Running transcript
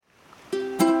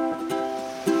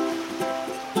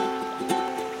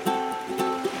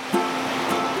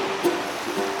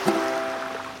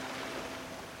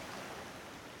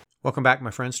Welcome back,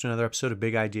 my friends, to another episode of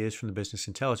Big Ideas from the Business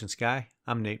Intelligence Guy.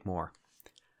 I'm Nate Moore.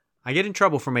 I get in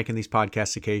trouble for making these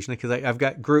podcasts occasionally because I've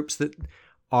got groups that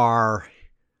are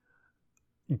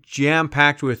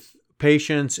jam-packed with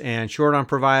patients and short on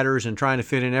providers and trying to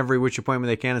fit in every which appointment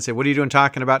they can and say, what are you doing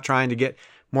talking about trying to get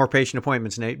more patient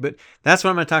appointments, Nate? But that's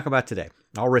what I'm going to talk about today.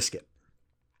 I'll risk it.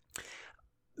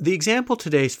 The example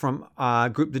today is from a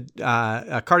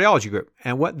cardiology group,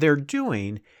 and what they're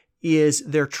doing is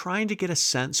they're trying to get a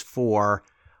sense for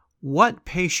what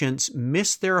patients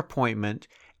miss their appointment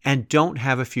and don't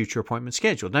have a future appointment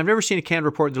scheduled. And I've never seen a canned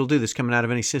report that'll do this coming out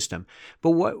of any system. But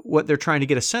what they're trying to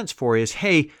get a sense for is,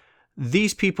 hey,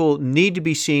 these people need to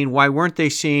be seen. Why weren't they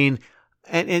seen?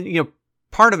 And you know,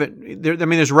 part of it,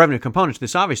 there's a revenue component to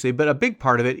this, obviously, but a big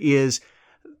part of it is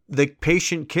the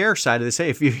patient care side of this.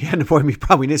 Hey, if you had an appointment, you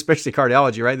probably need, especially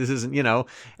cardiology, right? This isn't,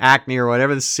 acne or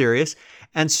whatever. This is serious.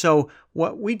 And so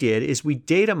what we did is we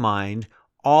data mined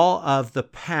all of the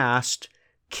past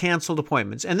canceled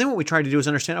appointments. And then what we tried to do is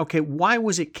understand, okay, why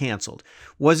was it canceled?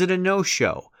 Was it a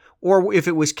no-show? Or if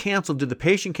it was canceled, did the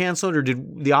patient cancel it or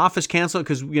did the office cancel it?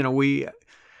 Because, the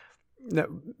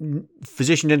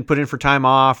physician didn't put in for time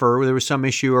off or there was some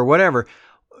issue or whatever.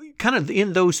 Kind of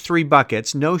in those three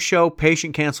buckets, no-show,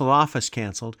 patient canceled, office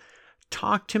canceled.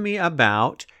 Talk to me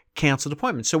about canceled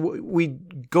appointments. So we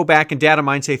go back and data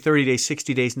mine, say 30 days,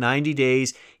 60 days, 90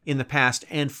 days in the past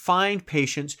and find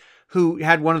patients who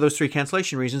had one of those three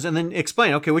cancellation reasons and then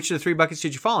explain, okay, which of the three buckets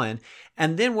did you fall in?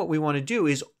 And then what we want to do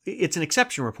is, it's an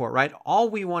exception report, right? All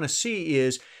we want to see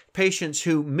is patients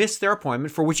who missed their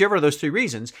appointment for whichever of those three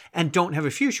reasons and don't have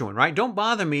a future one, right? Don't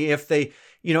bother me if they,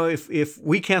 if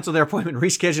we cancel their appointment and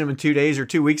reschedule them in 2 days or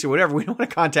 2 weeks or whatever. We don't want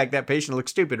to contact that patient and look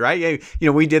stupid, right?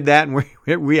 We did that and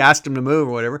we asked them to move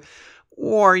or whatever.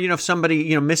 Or, if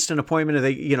somebody, missed an appointment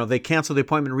or they canceled the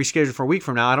appointment and rescheduled for a week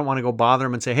from now, I don't want to go bother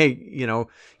them and say, hey, you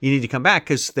need to come back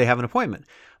because they have an appointment.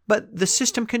 But the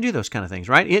system can do those kind of things,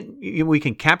 right? We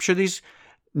can capture these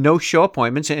no-show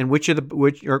appointments and which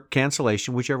or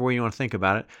cancellation, whichever way you want to think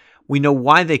about it. We know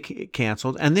why they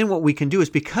canceled. And then what we can do is,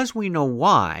 because we know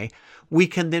why, we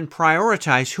can then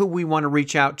prioritize who we want to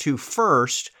reach out to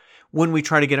first when we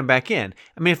try to get them back in.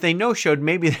 I mean, if they no-showed,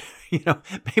 maybe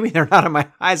they're not on my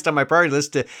highest on my priority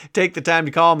list to take the time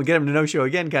to call them and get them to no-show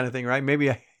again, kind of thing, right? Maybe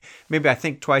I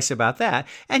think twice about that.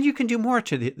 And you can do more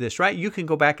to this, right? You can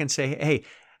go back and say, hey,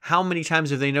 how many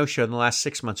times have they no-showed in the last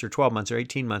 6 months or 12 months or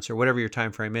 18 months or whatever your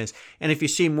time frame is? And if you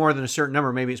see more than a certain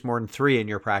number, maybe it's more than 3 in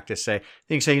your practice, you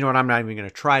can say, I'm not even going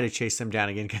to try to chase them down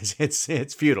again because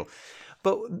it's futile.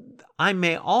 But I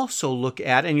may also look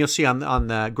at, and you'll see on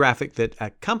the graphic that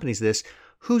accompanies this,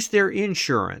 who's their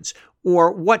insurance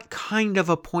or what kind of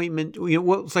appointment,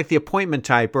 what's like the appointment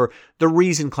type or the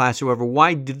reason class or whatever.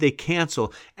 Why did they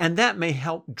cancel? And that may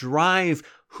help drive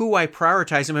who I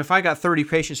prioritize them. If I got 30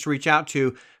 patients to reach out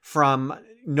to from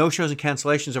no-shows and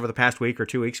cancellations over the past week or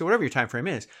 2 weeks or whatever your time frame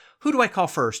is, who do I call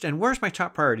first? And where's my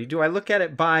top priority? Do I look at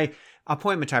it by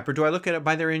appointment type, or do I look at it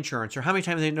by their insurance, or how many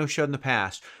times they no-showed in the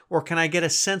past, or can I get a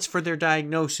sense for their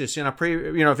diagnosis in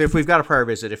if we've got a prior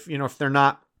visit, if they're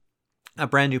not a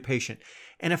brand new patient.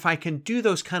 And if I can do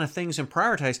those kind of things and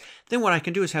prioritize, then what I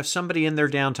can do is have somebody in their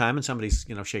downtime, and somebody's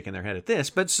shaking their head at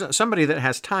this, but somebody that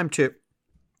has time to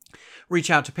reach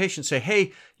out to patients, say,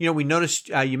 hey, we noticed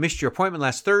you missed your appointment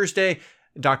last Thursday.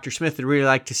 Dr. Smith would really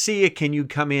like to see you. Can you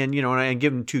come in, and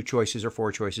give them 2 choices or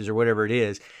 4 choices or whatever it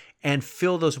is, and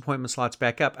fill those appointment slots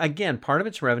back up. Again, part of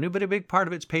it's revenue, but a big part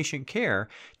of it's patient care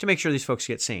to make sure these folks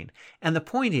get seen. And the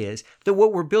point is that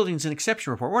what we're building is an exception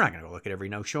report. We're not going to go look at every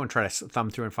no-show and try to thumb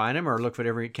through and find them, or look at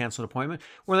every canceled appointment.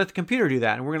 We're going to let the computer do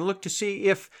that. And we're going to look to see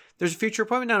if there's a future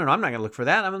appointment. No, I'm not going to look for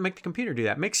that. I'm going to make the computer do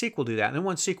that. Make SQL do that. And then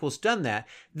once SQL's done that,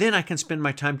 then I can spend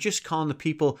my time just calling the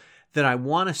people that I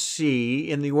want to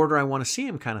see in the order I want to see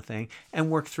them, kind of thing,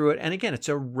 and work through it. And again, it's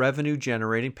a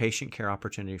revenue-generating patient care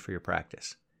opportunity for your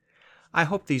practice. I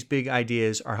hope these big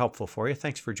ideas are helpful for you.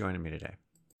 Thanks for joining me today.